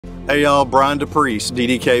Hey y'all, Brian DePriest,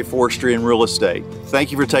 DDK Forestry and Real Estate. Thank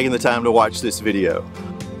you for taking the time to watch this video.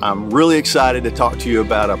 I'm really excited to talk to you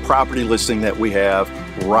about a property listing that we have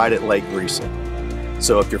right at Lake Greeson.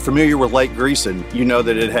 So if you're familiar with Lake Greeson, you know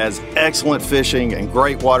that it has excellent fishing and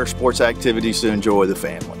great water sports activities to enjoy with the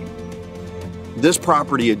family. This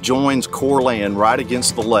property adjoins core land right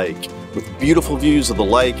against the lake with beautiful views of the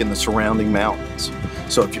lake and the surrounding mountains.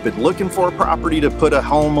 So if you've been looking for a property to put a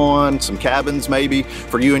home on, some cabins maybe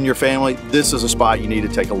for you and your family, this is a spot you need to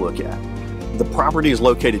take a look at. The property is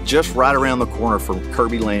located just right around the corner from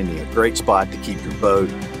Kirby Landing, a great spot to keep your boat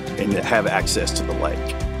and to have access to the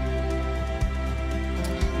lake.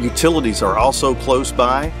 Utilities are also close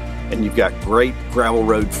by, and you've got great gravel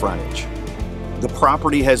road frontage. The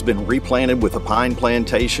property has been replanted with a pine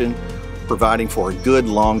plantation, providing for a good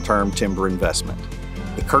long-term timber investment.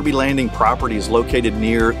 The Kirby Landing property is located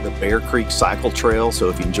near the Bear Creek Cycle Trail, so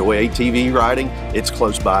if you enjoy ATV riding, it's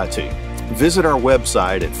close by too. Visit our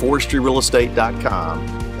website at forestryrealestate.com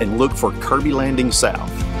and look for Kirby Landing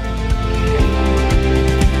South.